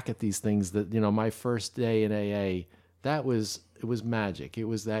look back at these things that, my first day in AA, it was magic. It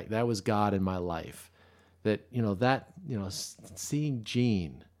was that was God in my life. That, seeing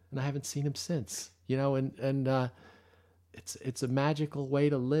Gene, and I haven't seen him since, and it's a magical way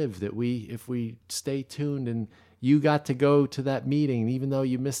to live that if we stay tuned, and you got to go to that meeting, even though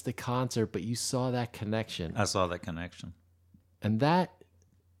you missed the concert, but you saw that connection. I saw that connection. And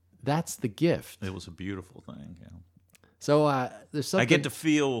that's the gift. It was a beautiful thing. Yeah. So there's something. I get to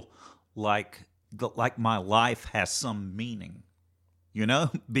feel like my life has some meaning,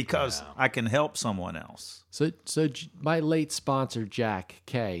 because I can help someone else. So my late sponsor, Jack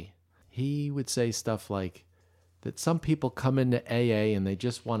Kay, he would say stuff like that some people come into AA and they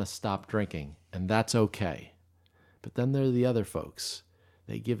just want to stop drinking, and that's okay. But then there are the other folks.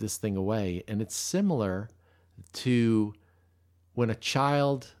 They give this thing away, and it's similar to when a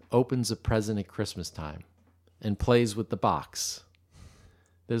child opens a present at Christmas time and plays with the box.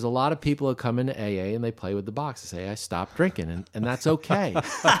 There's a lot of people who come into AA and they play with the box. They say, I stopped drinking, and that's okay.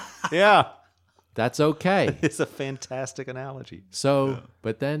 Yeah. That's okay. It's a fantastic analogy. So,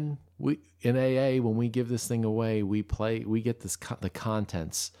 but then we in AA, when we give this thing away, we get the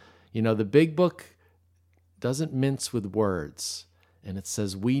contents. You know, the big book doesn't mince with words, and it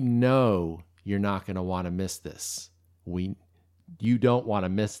says, we know you're not going to want to miss this. You don't want to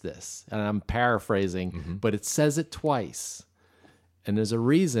miss this. And I'm paraphrasing, but it says it twice. And there's a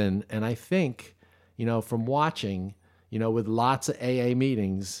reason. And I think, you know, from watching, you know, with lots of AA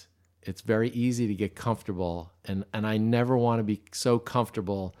meetings, it's very easy to get comfortable. And I never want to be so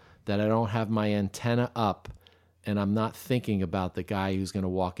comfortable that I don't have my antenna up and I'm not thinking about the guy who's going to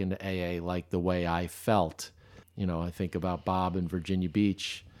walk into AA like the way I felt. You know, I think about Bob in Virginia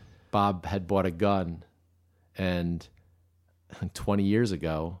Beach. Bob had bought a gun, and 20 years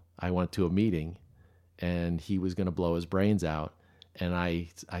ago, I went to a meeting, and he was going to blow his brains out. And I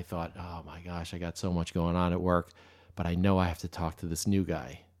thought, oh my gosh, I got so much going on at work, but I know I have to talk to this new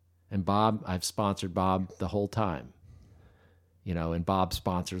guy. And Bob, I've sponsored Bob the whole time. You know, and Bob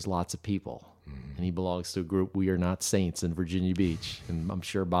sponsors lots of people. And he belongs to a group, We Are Not Saints, in Virginia Beach. And I'm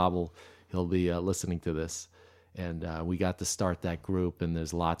sure Bob he'll be listening to this. And we got to start that group, and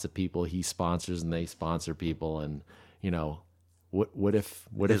there's lots of people he sponsors, and they sponsor people. And, you know, what if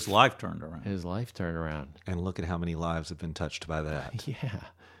his life turned around? His life turned around. And look at how many lives have been touched by that. Yeah.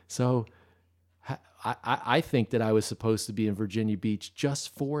 So I think that I was supposed to be in Virginia Beach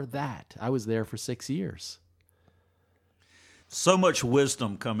just for that. I was there for 6 years. So much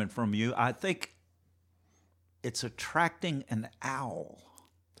wisdom coming from you. I think it's attracting an owl.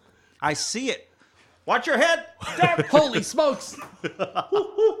 I see it. Watch your head. Holy smokes.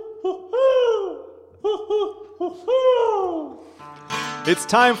 It's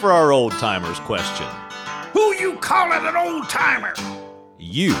time for our old timers question. Who you calling an old timer?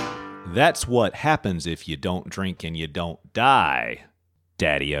 You. That's what happens if you don't drink and you don't die,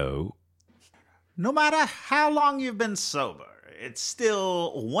 Daddy-O. No matter how long you've been sober, it's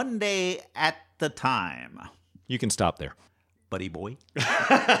still one day at the time. You can stop there. Buddy boy.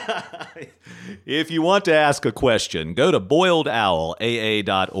 If you want to ask a question, go to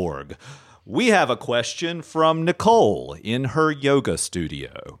boiledowlaa.org. We have a question from Nicole in her yoga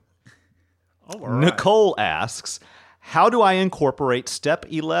studio. All right. Nicole asks, how do I incorporate step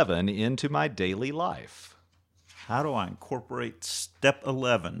 11 into my daily life? How do I incorporate step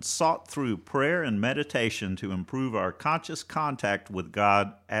 11, sought through prayer and meditation to improve our conscious contact with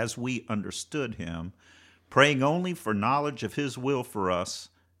God as we understood Him, praying only for knowledge of His will for us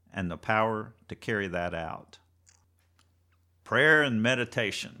and the power to carry that out? Prayer and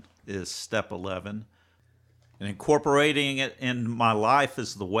meditation is step 11. And incorporating it in my life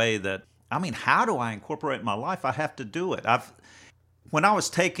is the way that, how do I incorporate my life? I have to do it. When I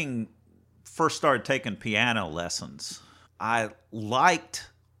was first started taking piano lessons, I liked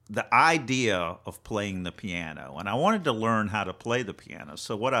the idea of playing the piano, and I wanted to learn how to play the piano.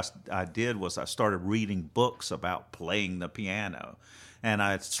 So what I did was I started reading books about playing the piano, and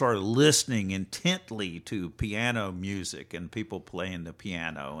I started listening intently to piano music and people playing the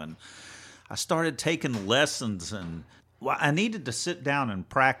piano, and I started taking lessons, and I needed to sit down and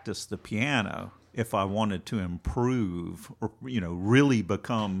practice the piano if I wanted to improve or, really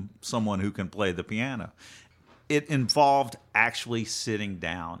become someone who can play the piano. It involved actually sitting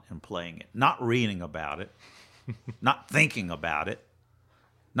down and playing it, not reading about it, not thinking about it,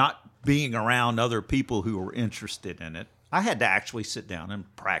 not being around other people who were interested in it. I had to actually sit down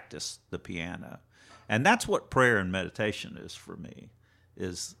and practice the piano. And that's what prayer and meditation is for me,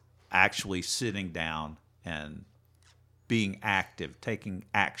 is actually sitting down and being active, taking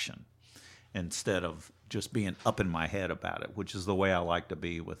action, instead of just being up in my head about it, which is the way I like to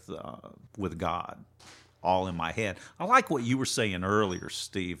be with God, all in my head. I like what you were saying earlier,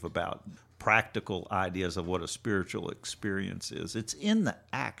 Steve, about practical ideas of what a spiritual experience is. It's in the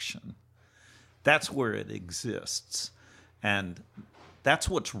action. That's where it exists. And that's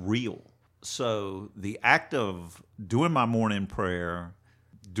what's real. So the act of doing my morning prayer,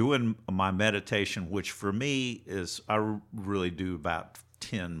 doing my meditation, which for me is, I really do about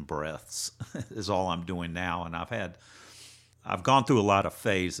 10 breaths is all I'm doing now. And I've gone through a lot of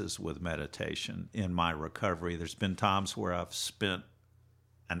phases with meditation in my recovery. There's been times where I've spent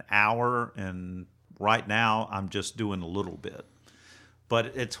an hour, and right now I'm just doing a little bit.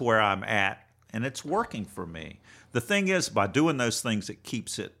 But it's where I'm at, and it's working for me. The thing is, by doing those things, it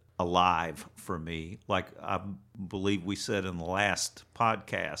keeps it alive for me. Like I believe we said in the last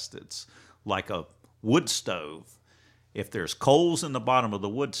podcast, it's like a wood stove. If there's coals in the bottom of the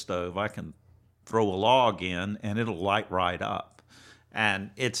wood stove, I can throw a log in and it'll light right up.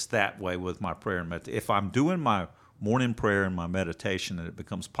 And it's that way with my prayer and meditation. If I'm doing my morning prayer and my meditation, and it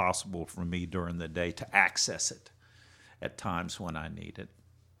becomes possible for me during the day to access it at times when I need it.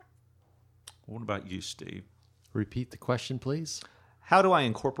 What about you, Steve? Repeat the question, please. How do I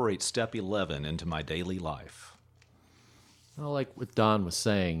incorporate step 11 into my daily life? Well, like what Don was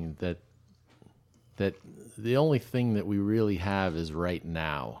saying, that the only thing that we really have is right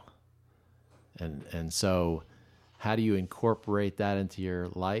now. And so how do you incorporate that into your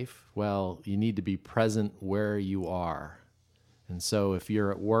life? Well, you need to be present where you are. And so if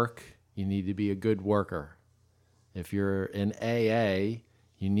you're at work, you need to be a good worker. If you're in AA,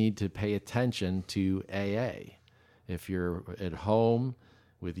 you need to pay attention to AA. If you're at home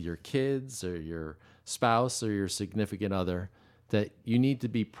with your kids or your spouse or your significant other, that you need to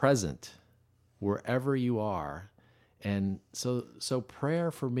be present wherever you are. And so prayer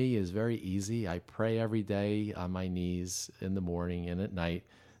for me is very easy. I pray every day on my knees in the morning and at night.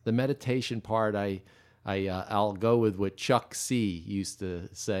 The meditation part, I'll go with what Chuck C. used to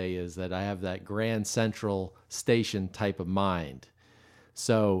say, is that I have that Grand Central Station type of mind.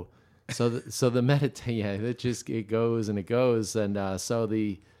 So the meditation, it goes and it goes. And I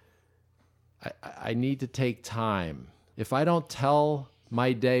need to take time. If I don't tell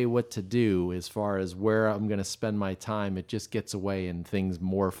my day what to do as far as where I'm going to spend my time, it just gets away and things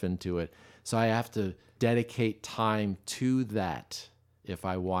morph into it. So I have to dedicate time to that if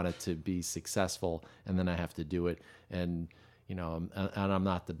I want it to be successful, and then I have to do it. And I'm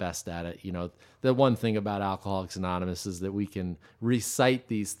not the best at it. The one thing about Alcoholics Anonymous is that we can recite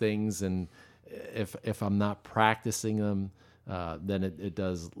these things, and if I'm not practicing them, then it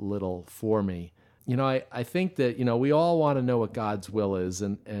does little for me. I think that we all want to know what God's will is,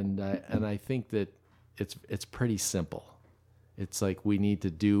 and I think that it's pretty simple. It's like we need to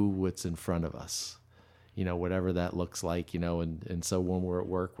do what's in front of us, whatever that looks like, and so when we're at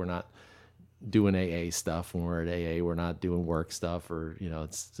work, we're not doing AA stuff. When we're at AA, we're not doing work stuff, or we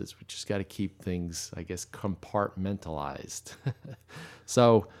just got to keep things, I guess, compartmentalized.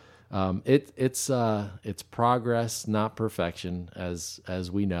 So it's progress, not perfection,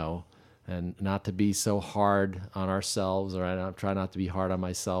 as we know. And not to be so hard on ourselves, or I try not to be hard on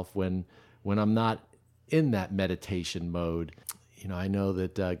myself when I'm not in that meditation mode. I know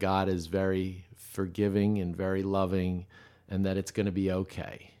that God is very forgiving and very loving, and that it's going to be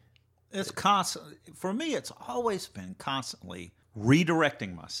okay. It's constant. For me, it's always been constantly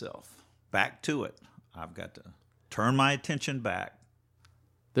redirecting myself back to it. I've got to turn my attention back.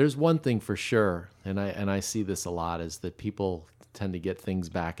 There's one thing for sure, and I see this a lot, is that people tend to get things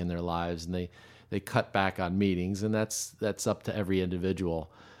back in their lives, and they cut back on meetings, and that's up to every individual.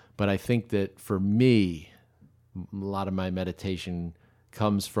 But I think that for me, a lot of my meditation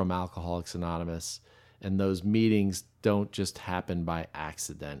comes from Alcoholics Anonymous, and those meetings don't just happen by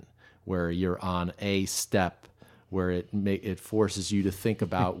accident, where you're on a step, where it forces you to think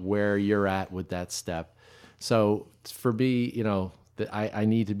about where you're at with that step. So for me, that I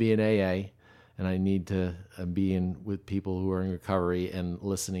need to be in AA, and I need to be with people who are in recovery and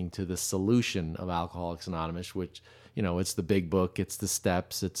listening to the solution of Alcoholics Anonymous, which, it's the big book, it's the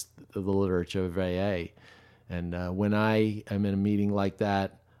steps, it's the literature of AA. And when I am in a meeting like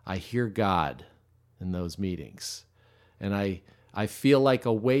that, I hear God in those meetings. And I feel like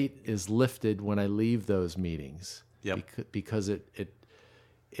a weight is lifted when I leave those meetings. Yep. Because it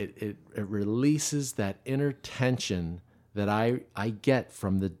releases that inner tension that I get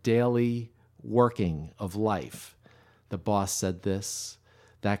from the daily working of life. The boss said this,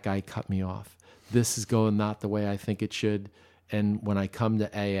 that guy cut me off, this is going not the way I think it should. And when I come to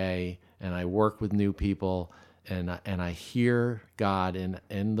AA and I work with new people, and I hear God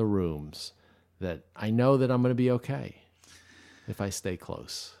in the rooms, that I know that I'm going to be okay if I stay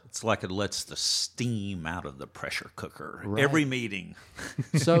close. It's like it lets the steam out of the pressure cooker. Right. Every meeting.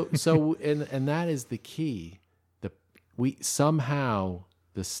 So and that is the key. Somehow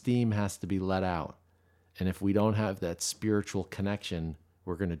the steam has to be let out. And if we don't have that spiritual connection,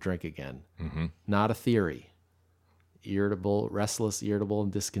 we're going to drink again. Mm-hmm. Not a theory. Irritable, restless, irritable,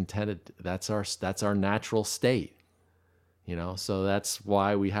 and discontented. That's our natural state. So that's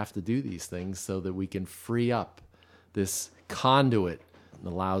why we have to do these things, so that we can free up this conduit that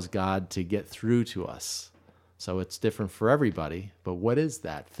allows God to get through to us. So it's different for everybody, but what is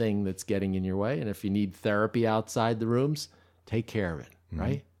that thing that's getting in your way? And if you need therapy outside the rooms, take care of it,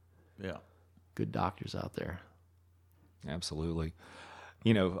 right? Yeah. Good doctors out there. Absolutely.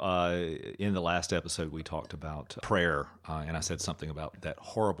 In the last episode, we talked about prayer, and I said something about that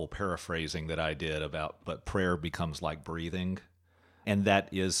horrible paraphrasing that I did about, but prayer becomes like breathing. And that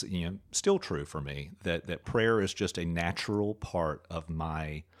is, still true for me, that prayer is just a natural part of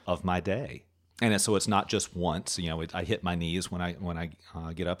my day. And so it's not just once. I hit my knees when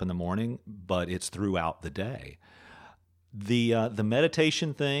I get up in the morning, but it's throughout the day. The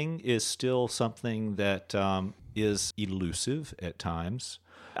meditation thing is still something that is elusive at times.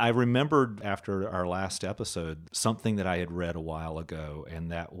 I remembered after our last episode something that I had read a while ago,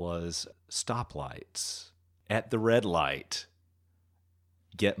 and that was stoplights. At the red light,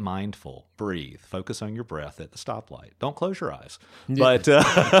 get mindful, breathe, focus on your breath at the stoplight. Don't close your eyes, but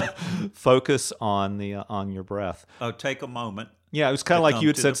focus on your breath. Oh, take a moment. Yeah, it was kind of like you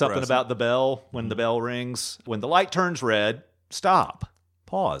had said something about the bell. When the bell rings, when the light turns red, stop,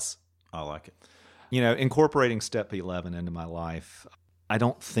 pause. I like it. Incorporating Step 11 into my life, I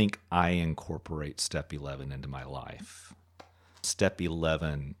don't think I incorporate Step 11 into my life. Step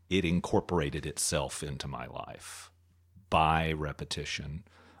 11, it incorporated itself into my life by repetition,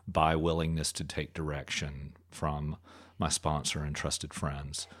 by willingness to take direction from my sponsor and trusted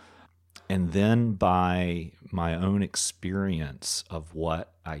friends, and then by my own experience of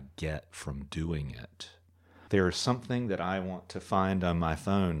what I get from doing it. There is something that I want to find on my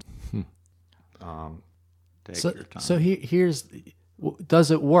phone. Take your time. So here's,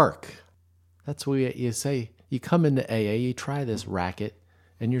 does it work? That's what you say. You come into AA, you try this racket,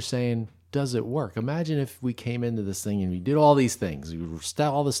 and you're saying, does it work? Imagine if we came into this thing and we did all these things. We were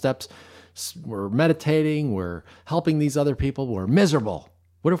all the steps. We're meditating. We're helping these other people. We're miserable.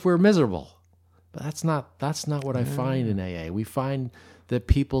 What if we're miserable? But that's not what I find in AA. We find that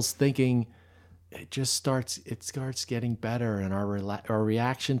people's thinking, it starts getting better, and our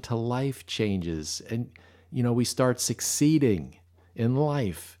reaction to life changes, and we start succeeding in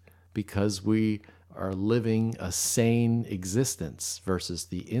life because we are living a sane existence versus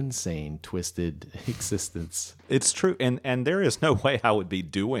the insane, twisted existence. It's true, and there is no way I would be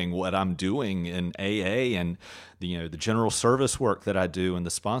doing what I'm doing in AA and the general service work that I do and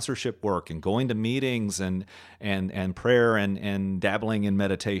the sponsorship work and going to meetings and prayer and dabbling in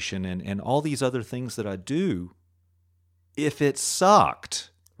meditation and all these other things that I do if it sucked.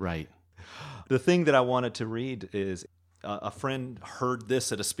 Right. The thing that I wanted to read is a friend heard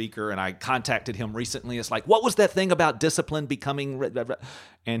this at a speaker, and I contacted him recently. It's like, what was that thing about discipline becoming...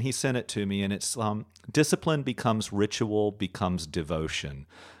 And he sent it to me, and it's discipline becomes ritual, becomes devotion.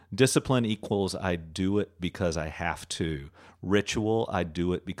 Discipline equals I do it because I have to. Ritual, I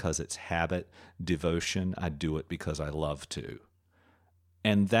do it because it's habit. Devotion, I do it because I love to.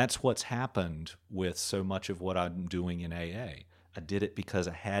 And that's what's happened with so much of what I'm doing in AA. I did it because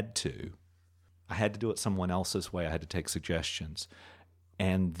I had to. I had to do it someone else's way. I had to take suggestions.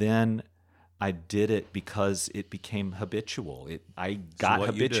 And then I did it because it became habitual. I got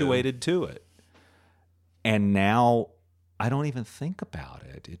habituated to it. And now I don't even think about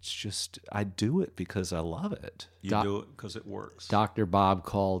it. It's just, I do it because I love it. You do it because it works. Dr. Bob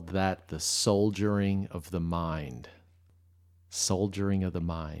called that the soldiering of the mind. Soldiering of the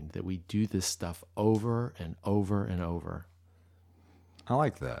mind, that we do this stuff over and over and over. I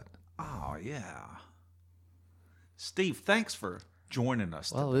like that. Oh, yeah. Steve, thanks for joining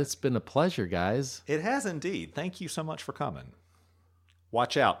us Well, today. it's been a pleasure, guys. It has indeed. Thank you so much for coming.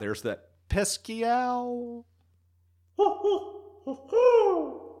 Watch out. There's that pesky owl.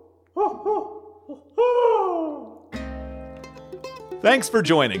 Thanks for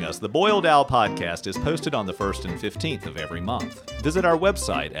joining us. The Boiled Owl podcast is posted on the 1st and 15th of every month. Visit our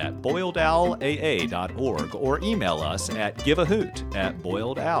website at boiledowlaa.org or email us at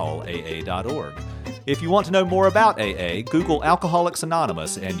giveahoot@boiledowlaa.org. If you want to know more about AA, Google Alcoholics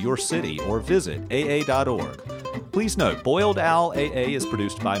Anonymous and your city or visit aa.org. Please note, Boiled Owl AA is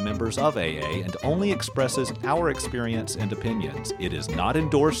produced by members of AA and only expresses our experience and opinions. It is not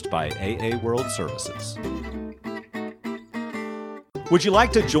endorsed by AA World Services. Would you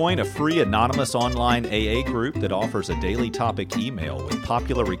like to join a free anonymous online AA group that offers a daily topic email with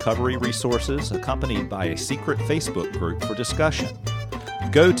popular recovery resources accompanied by a secret Facebook group for discussion?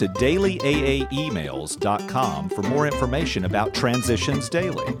 Go to dailyaaemails.com for more information about Transitions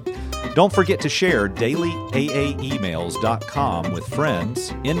Daily. Don't forget to share dailyaaemails.com with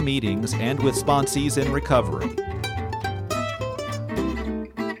friends, in meetings, and with sponsees in recovery.